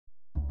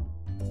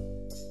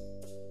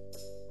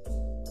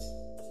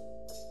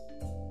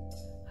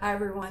Hi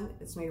everyone,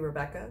 it's me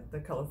Rebecca, the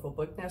Colorful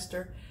Book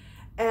Nester,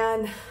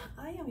 and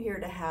I am here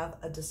to have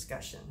a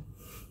discussion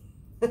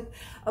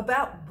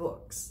about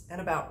books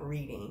and about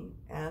reading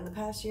and the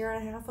past year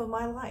and a half of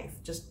my life.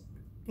 Just,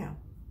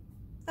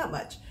 not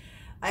much.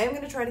 I am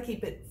going to try to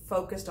keep it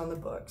focused on the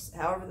books.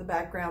 However, the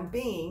background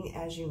being,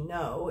 as you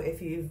know,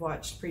 if you've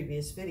watched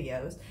previous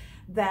videos,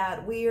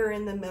 that we are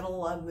in the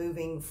middle of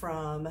moving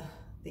from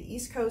the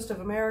East Coast of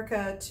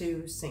America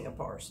to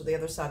Singapore, so the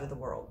other side of the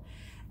world.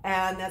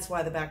 And that's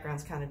why the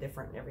background's kind of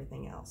different and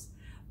everything else.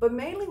 But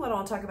mainly what I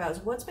want to talk about is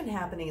what's been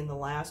happening in the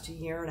last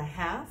year and a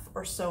half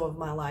or so of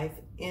my life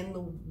in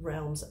the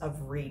realms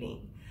of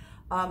reading.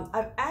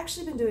 I've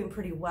actually been doing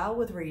pretty well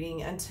with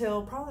reading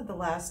until probably the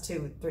last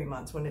 2-3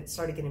 months when it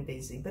started getting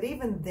busy. But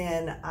even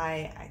then,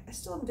 I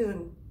still am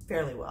doing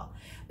fairly well.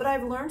 But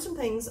I've learned some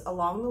things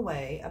along the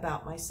way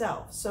about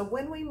myself. So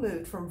when we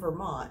moved from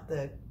Vermont,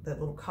 the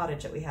little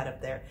cottage that we had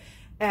up there,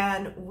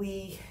 and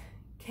we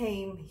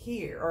came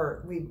here,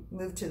 or we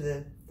moved to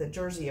the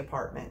Jersey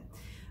apartment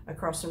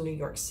across from New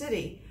York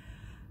City,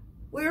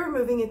 we were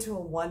moving into a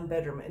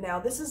one-bedroom. Now,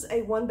 this is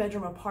a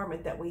one-bedroom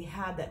apartment that we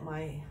had that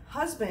my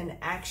husband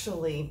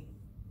actually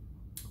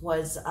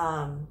was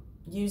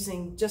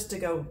using just to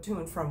go to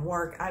and from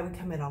work. I would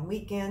come in on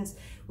weekends.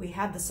 We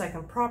had the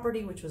second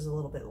property, which was a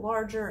little bit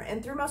larger,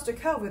 and through most of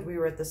COVID, we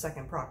were at the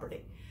second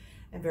property.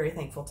 I'm very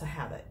thankful to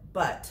have it.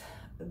 But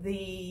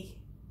the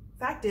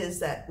fact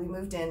is that we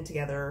moved in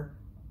together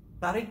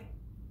about a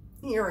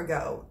year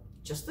ago,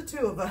 just the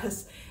two of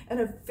us,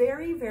 in a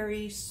very,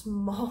 very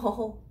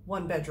small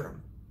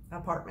one-bedroom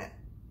apartment.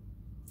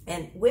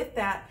 And with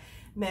that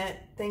meant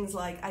things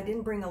like I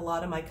didn't bring a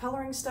lot of my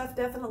coloring stuff,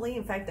 definitely.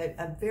 In fact,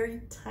 a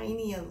very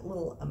tiny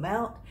little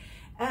amount.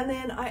 And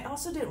then I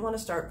also didn't want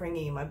to start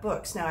bringing in my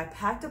books. Now, I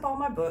packed up all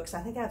my books.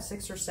 I think I have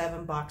 6 or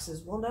 7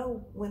 boxes. We'll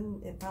know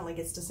when it finally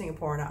gets to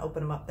Singapore and I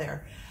open them up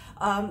there.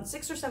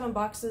 6 or 7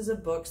 boxes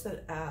of books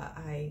that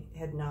I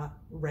had not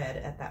read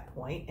at that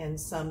point, and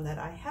some that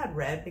I had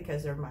read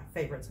because they're my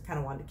favorites. I kind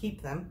of wanted to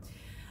keep them.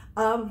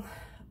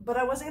 But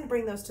I wasn't going to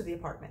bring those to the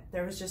apartment.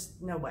 There was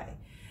just no way.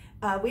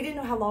 We didn't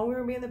know how long we were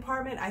going to be in the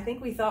apartment. I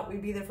think we thought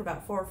we'd be there for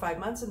about 4 or 5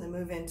 months and then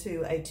move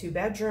into a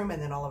 2-bedroom,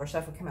 and then all of our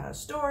stuff would come out of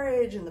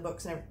storage and the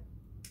books and everything.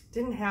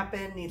 Didn't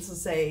happen. Needless to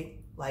say,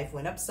 life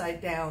went upside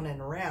down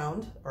and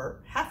around,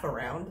 or half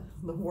around,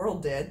 the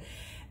world did.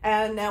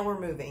 And now we're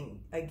moving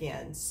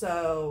again.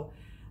 So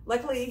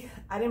luckily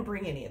I didn't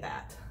bring any of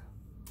that.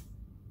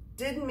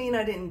 Didn't mean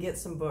I didn't get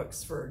some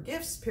books for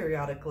gifts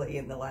periodically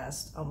in the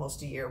last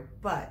almost a year,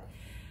 but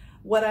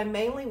what I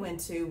mainly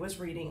went to was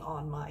reading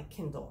on my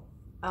Kindle.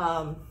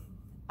 I've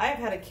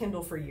had a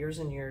Kindle for years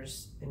and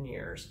years and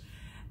years,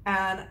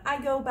 and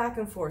I go back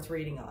and forth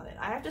reading on it.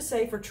 I have to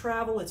say, for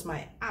travel, it's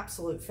my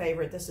absolute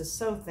favorite. This is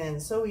so thin,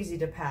 so easy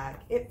to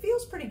pack. It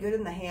feels pretty good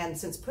in the hand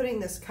since putting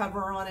this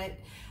cover on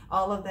it,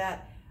 all of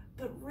that.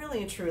 But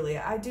really and truly,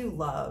 I do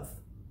love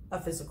a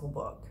physical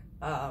book.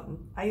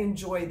 I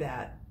enjoy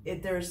that.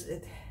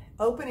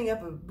 Opening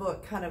up a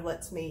book kind of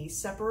lets me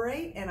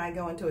separate, and I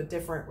go into a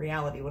different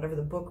reality, whatever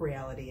the book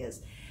reality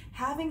is.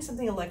 Having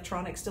something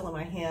electronic still in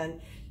my hand,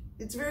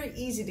 it's very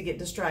easy to get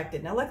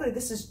distracted. Now, luckily,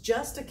 this is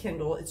just a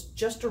Kindle. It's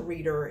just a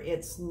reader.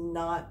 It's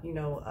not,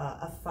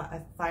 a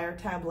Fire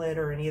tablet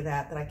or any of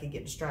that I could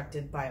get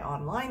distracted by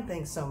online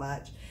things so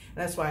much. And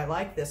that's why I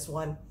like this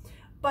one.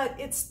 But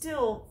it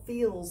still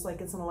feels like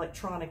it's an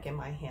electronic in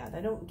my hand. I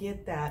don't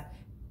get that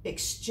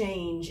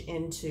exchange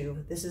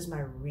into this is my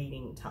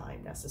reading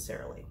time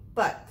necessarily.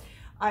 But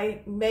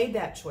I made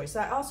that choice.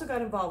 I also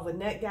got involved with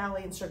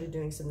NetGalley and started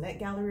doing some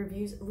NetGalley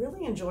reviews.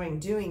 Really enjoying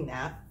doing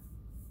that.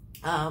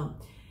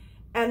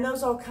 And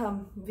those all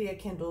come via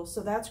Kindle, so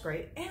that's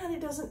great. And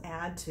it doesn't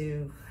add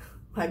to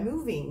my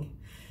moving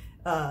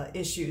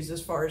issues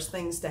as far as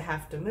things to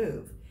have to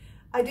move.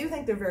 I do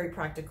think they're very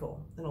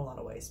practical in a lot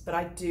of ways, but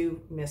I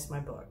do miss my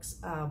books.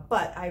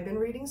 But I've been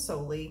reading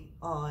solely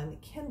on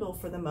Kindle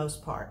for the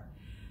most part.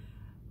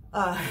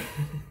 For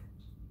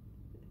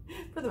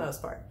the most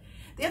part.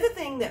 The other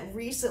thing that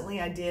recently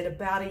I did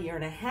about a year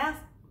and a half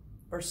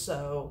or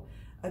so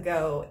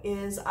ago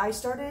is I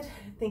started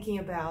thinking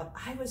about,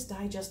 I was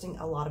digesting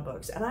a lot of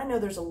books, and I know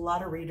there's a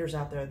lot of readers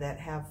out there that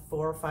have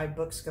 4 or 5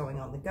 books going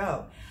on the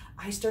go.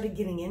 I started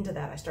getting into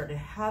that. I started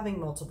having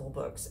multiple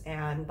books,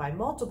 and by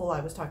multiple I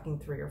was talking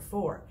 3 or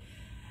 4.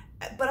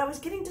 But I was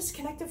getting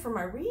disconnected from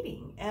my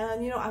reading,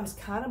 and I was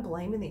kind of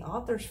blaming the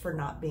authors for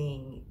not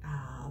being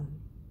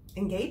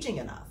engaging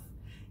enough.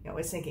 I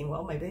was thinking,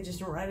 well, maybe they just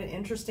didn't write an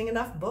interesting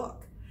enough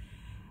book.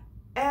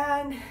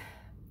 And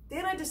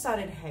then I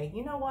decided, hey,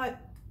 you know what?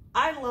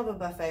 I love a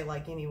buffet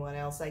like anyone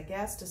else, I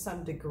guess, to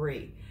some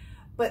degree.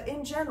 But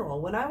in general,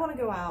 when I want to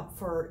go out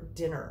for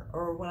dinner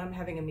or when I'm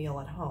having a meal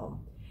at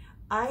home,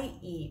 I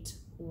eat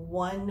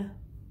one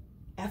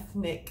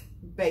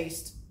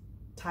ethnic-based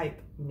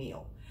type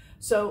meal.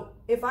 So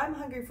if I'm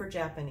hungry for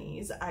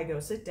Japanese, I go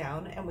sit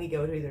down and we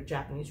go to either a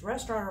Japanese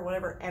restaurant or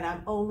whatever, and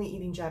I'm only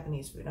eating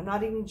Japanese food. I'm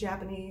not eating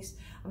Japanese,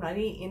 I'm not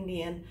eating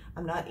Indian,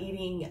 I'm not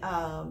eating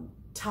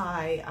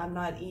Thai, I'm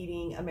not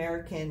eating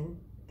American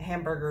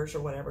hamburgers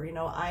or whatever. You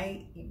know,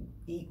 I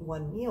eat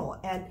one meal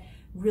and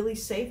really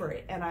savor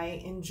it, and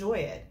I enjoy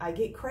it. I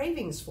get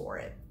cravings for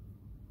it,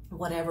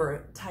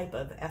 whatever type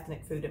of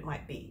ethnic food it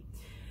might be.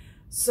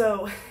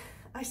 So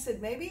I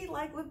said, maybe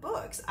like with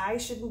books, I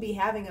shouldn't be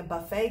having a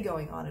buffet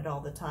going on it all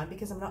the time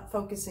because I'm not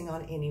focusing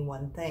on any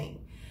one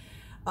thing.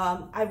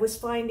 I was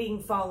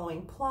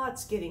following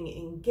plots, getting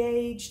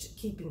engaged,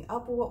 keeping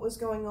up with what was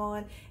going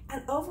on,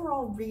 and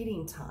overall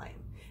reading time.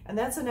 And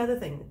that's another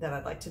thing that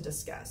I'd like to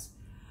discuss.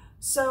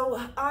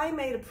 So I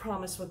made a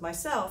promise with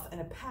myself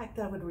and a pact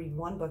that I would read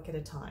one book at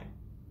a time.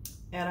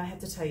 And I have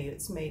to tell you,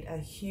 it's made a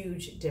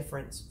huge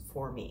difference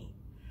for me.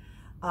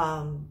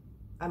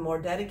 I'm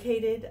more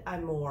dedicated,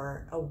 I'm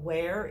more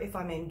aware if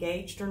I'm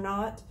engaged or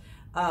not,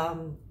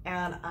 and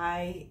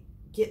I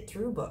get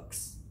through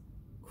books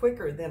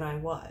quicker than I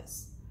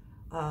was.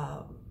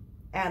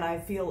 And I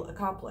feel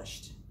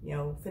accomplished. You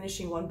know,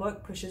 finishing one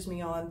book pushes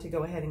me on to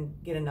go ahead and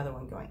get another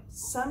one going.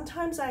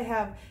 Sometimes I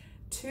have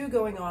two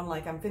going on,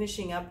 like I'm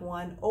finishing up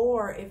one,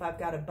 or if I've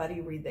got a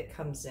buddy read that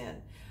comes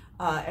in.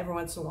 Every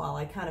once in a while,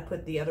 I kind of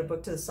put the other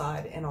book to the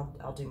side and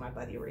I'll do my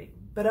buddy read.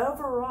 But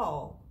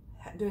overall,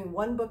 doing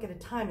one book at a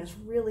time has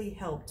really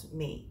helped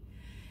me.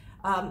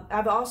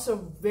 I've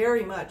also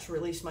very much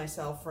released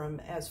myself from,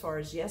 as far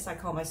as, yes, I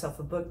call myself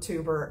a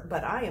booktuber,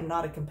 but I am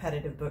not a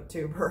competitive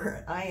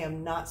booktuber. I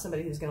am not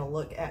somebody who's going to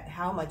look at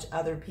how much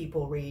other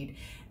people read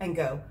and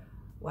go,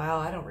 wow,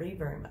 I don't read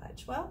very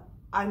much. Well,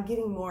 I'm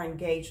getting more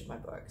engaged with my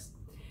books.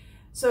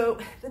 So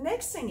the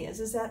next thing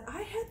is that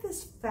I had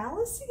this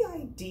fallacy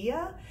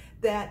idea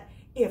that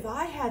if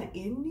I had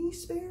any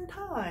spare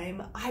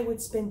time, I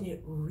would spend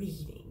it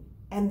reading.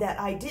 And that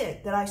I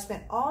did, that I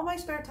spent all my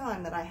spare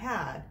time that I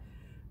had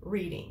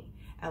reading.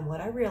 And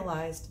what I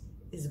realized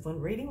is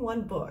when reading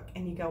one book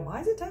and you go,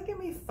 why is it taking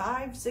me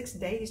 5-6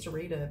 days to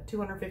read a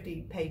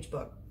 250-page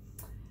book?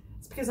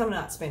 It's because I'm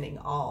not spending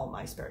all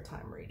my spare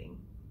time reading.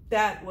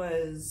 That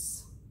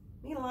was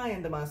me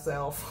lying to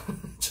myself,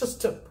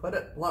 just to put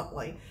it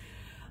bluntly,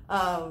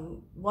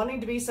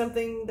 wanting to be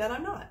something that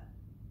I'm not.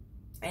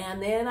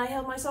 And then I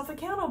held myself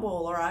accountable,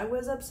 or I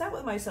was upset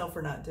with myself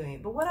for not doing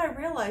it. But what I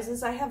realized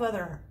is I have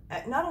other,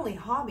 not only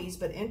hobbies,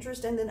 but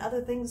interest, and then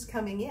other things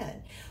coming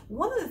in.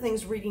 One of the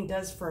things reading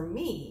does for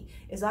me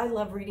is I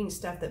love reading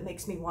stuff that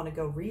makes me want to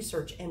go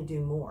research and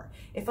do more.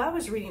 If I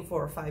was reading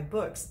 4 or 5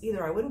 books,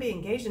 either I wouldn't be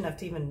engaged enough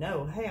to even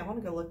know, hey, I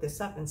want to go look this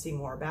up and see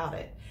more about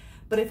it.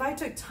 But if I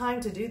took time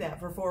to do that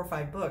for 4 or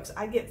 5 books,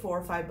 I'd get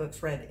 4 or 5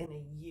 books read in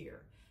a year.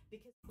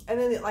 And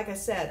then, like I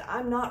said,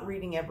 I'm not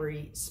reading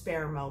every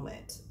spare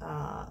moment.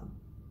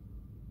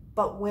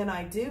 But when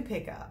I do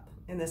pick up,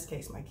 in this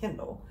case, my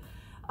Kindle,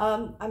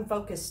 I'm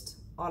focused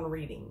on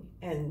reading.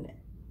 And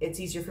it's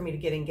easier for me to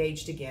get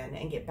engaged again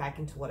and get back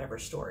into whatever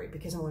story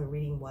because I'm only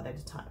reading one at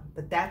a time.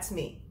 But that's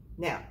me.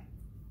 Now,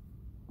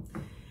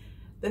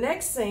 the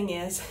next thing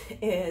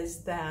is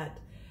that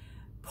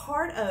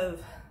part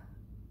of,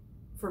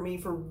 for me,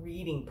 for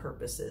reading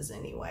purposes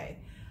anyway,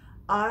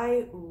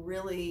 I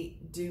really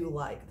do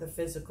like the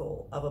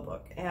physical of a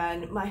book,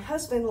 and my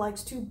husband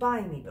likes to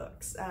buy me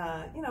books,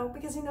 you know,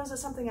 because he knows it's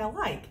something I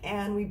like,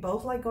 and we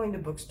both like going to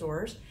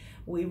bookstores.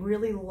 We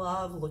really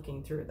love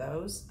looking through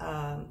those,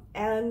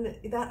 and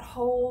that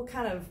whole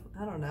kind of,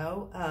 I don't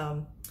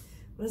know,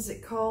 what is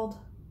it called?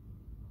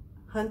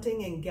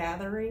 Hunting and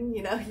gathering,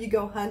 you know, you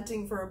go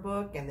hunting for a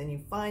book and then you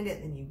find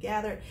it and then you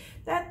gather it.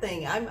 That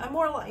thing, I'm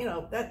more like, you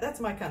know,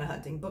 that's my kind of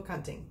hunting, book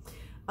hunting.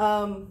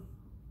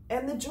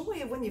 And the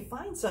joy of when you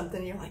find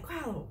something, you're like,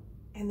 wow,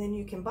 and then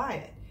you can buy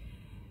it.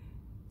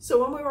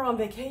 So when we were on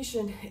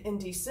vacation in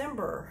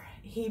December,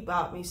 he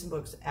bought me some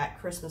books at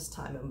Christmas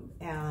time.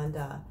 And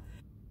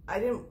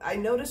I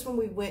noticed when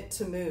we went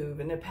to move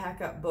and to pack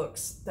up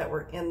books that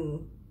were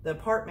in the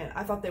apartment,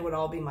 I thought they would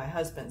all be my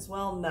husband's.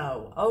 Well,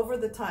 no, over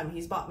the time,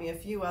 he's bought me a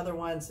few other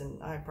ones,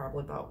 and I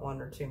probably bought 1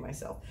 or 2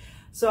 myself.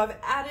 So I've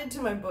added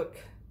to my book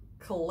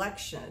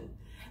collection.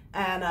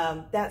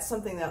 And that's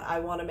something that I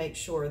want to make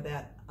sure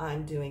that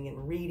I'm doing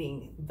and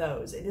reading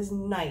those. It is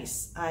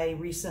nice. I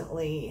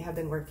recently have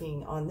been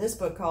working on this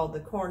book called The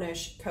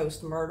Cornish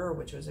Coast Murder,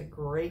 which was a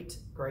great,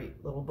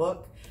 great little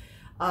book.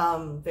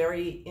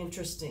 Very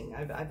interesting.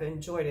 I've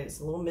enjoyed it. It's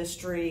a little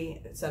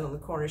mystery. It's set on the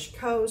Cornish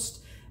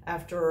coast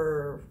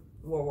after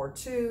World War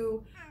II.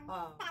 The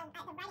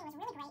writing was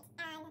really great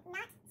and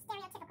not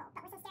stereotypical,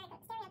 but with some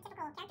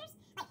stereotypical characters,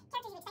 like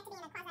characters you expect to be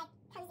in a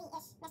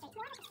quasi-cozy-ish mystery.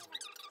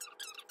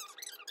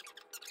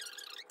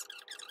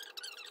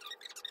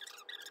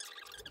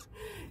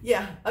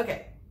 Yeah,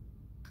 okay.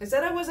 I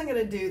said I wasn't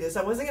going to do this.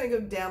 I wasn't going to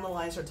go down the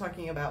line and start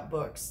talking about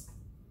books.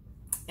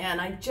 And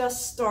I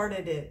just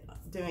started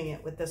doing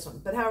it with this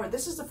one. But however,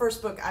 this is the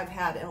first book I've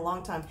had in a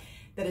long time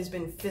that has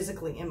been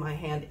physically in my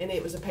hand. And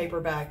it was a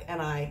paperback,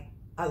 and I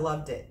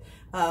loved it.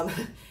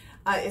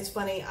 It's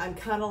funny, I'm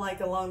kind of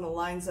like along the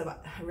lines of,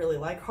 I really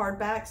like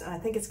hardbacks. And I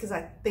think it's because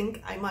I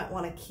think I might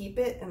want to keep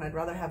it. And I'd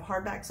rather have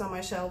hardbacks on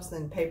my shelves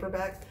than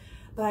paperbacks.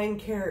 But I didn't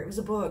care. It was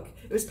a book.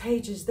 It was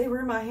pages. They were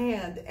in my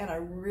hand, and I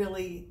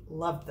really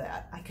loved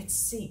that. I could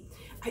see.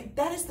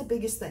 That is the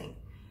biggest thing.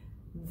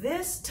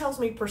 This tells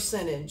me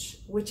percentage,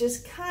 which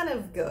is kind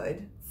of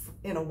good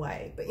in a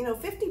way, but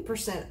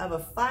 50% of a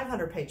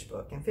 500-page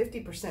book and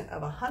 50%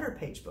 of a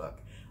 100-page book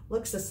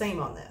looks the same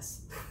on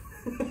this.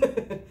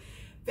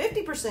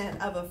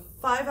 50% of a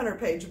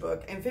 500-page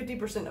book and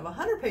 50% of a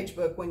 100-page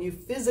book, when you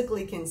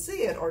physically can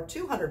see it, or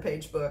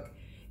 200-page book,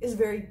 is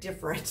very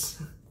different.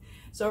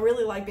 So I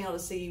really like being able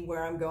to see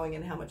where I'm going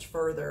and how much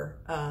further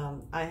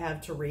I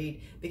have to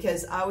read,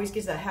 because I always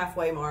get to that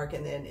halfway mark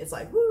and then it's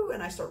like, woo,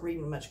 and I start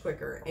reading much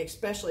quicker,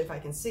 especially if I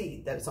can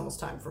see that it's almost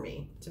time for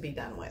me to be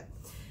done with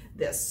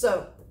this.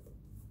 So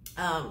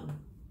I'm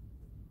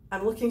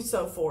looking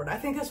so forward. I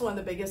think that's one of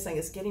the biggest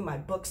things, is getting my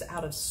books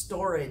out of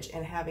storage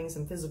and having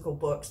some physical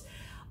books.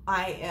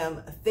 I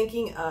am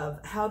thinking of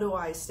how do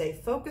I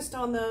stay focused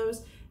on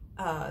those,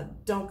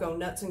 don't go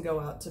nuts and go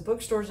out to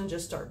bookstores and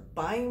just start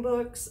buying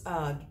books,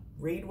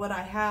 read what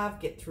I have,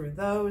 get through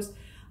those.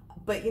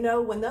 But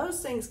when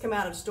those things come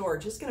out of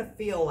storage, it's going to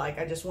feel like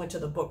I just went to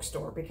the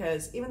bookstore,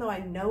 because even though I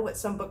know what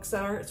some books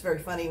are, it's very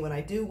funny when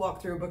I do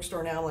walk through a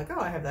bookstore now, I'm like, oh,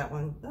 I have that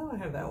one. Oh, I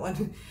have that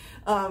one.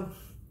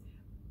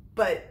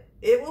 But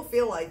it will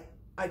feel like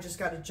I just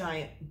got a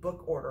giant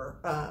book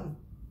order.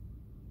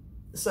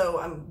 So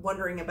I'm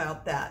wondering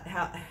about that,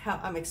 how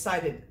I'm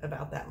excited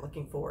about that and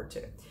looking forward to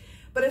it.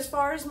 But as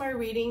far as my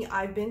reading,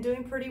 I've been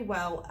doing pretty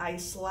well. I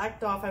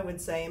slacked off, I would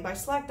say, and by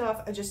slacked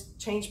off, I just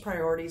changed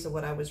priorities of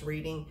what I was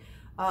reading.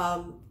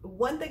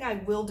 One thing I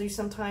will do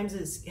sometimes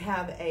is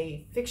have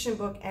a fiction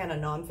book and a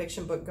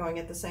nonfiction book going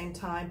at the same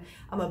time.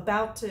 I'm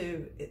about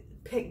to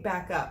pick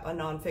back up a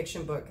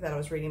nonfiction book that I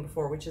was reading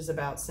before, which is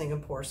about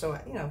Singapore. So,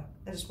 I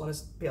just want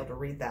to be able to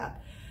read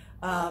that.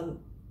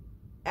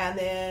 And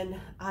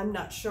then I'm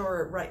not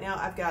sure right now,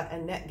 I've got a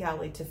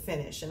NetGalley to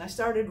finish, and I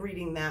started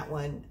reading that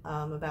one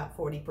about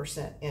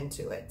 40%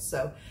 into it.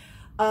 So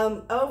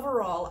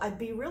overall, I'd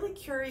be really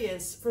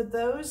curious, for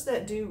those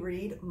that do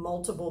read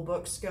multiple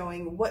books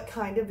going, what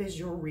kind of is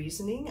your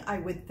reasoning? I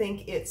would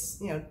think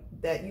it's,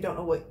 that you don't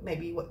know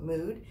what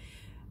mood.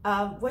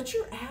 What's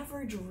your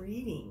average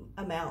reading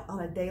amount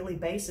on a daily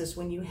basis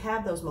when you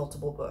have those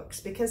multiple books?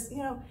 Because,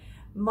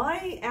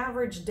 my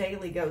average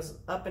daily goes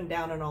up and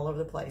down and all over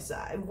the place.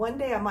 One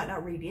day I might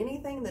not read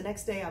anything. The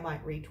next day I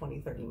might read 20,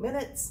 30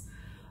 minutes.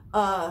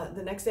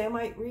 The next day I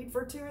might read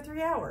for 2 or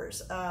 3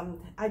 hours.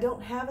 I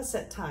don't have a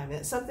set time.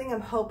 It's something I'm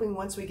hoping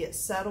once we get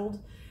settled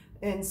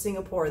in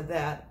Singapore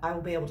that I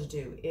will be able to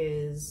do,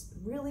 is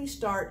really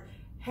start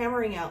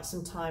hammering out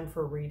some time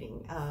for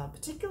reading,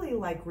 particularly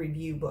like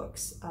review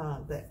books,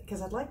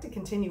 because I'd like to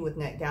continue with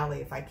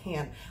NetGalley if I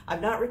can.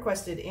 I've not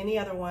requested any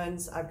other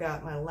ones. I've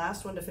got my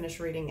last one to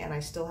finish reading, and I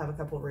still have a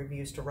couple of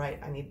reviews to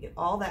write. I need to get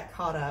all that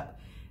caught up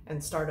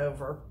and start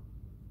over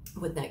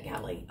with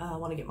NetGalley. I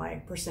want to get my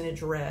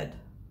percentage read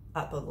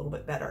up a little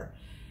bit better,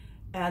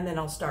 and then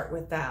I'll start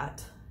with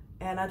that.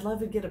 And I'd love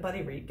to get a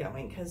buddy read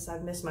going, because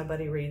I've missed my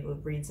buddy read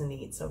with Reads and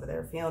Eats over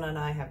there. Fiona and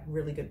I have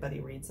really good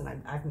buddy reads, and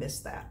I've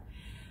missed that.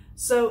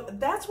 So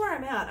that's where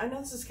I'm at. I know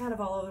this is kind of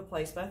all over the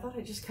place, but I thought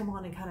I'd just come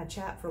on and kind of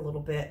chat for a little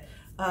bit.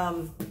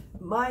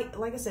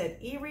 Like I said,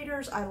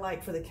 e-readers I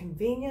like for the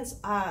convenience.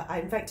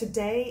 In fact,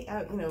 today,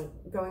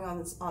 going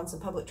on some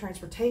public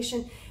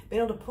transportation,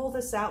 being able to pull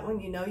this out when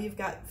you've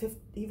got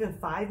even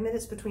 5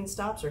 minutes between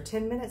stops, or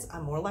 10 minutes,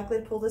 I'm more likely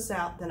to pull this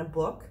out than a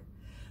book,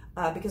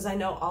 because I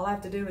know all I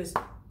have to do is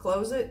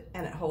close it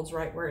and it holds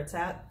right where it's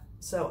at.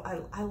 So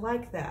I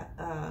like that.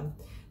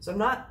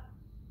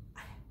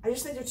 I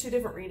just think they're two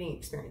different reading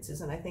experiences,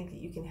 and I think that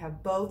you can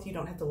have both. You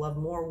don't have to love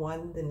more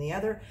one than the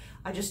other.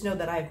 I just know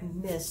that I've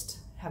missed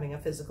having a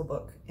physical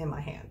book in my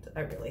hand.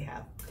 I really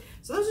have.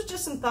 So those are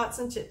just some thoughts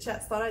and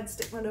chit-chats. Thought I'd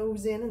stick my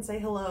nose in and say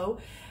hello.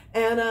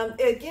 And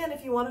again,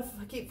 if you want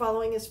to keep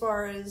following as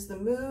far as the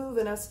move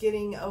and us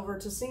getting over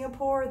to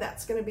Singapore,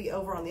 that's going to be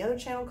over on the other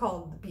channel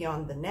called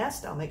Beyond the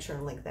Nest. I'll make sure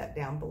and link that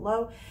down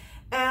below.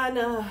 And,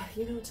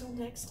 until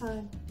next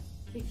time,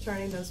 keep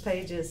turning those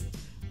pages.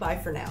 Bye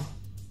for now.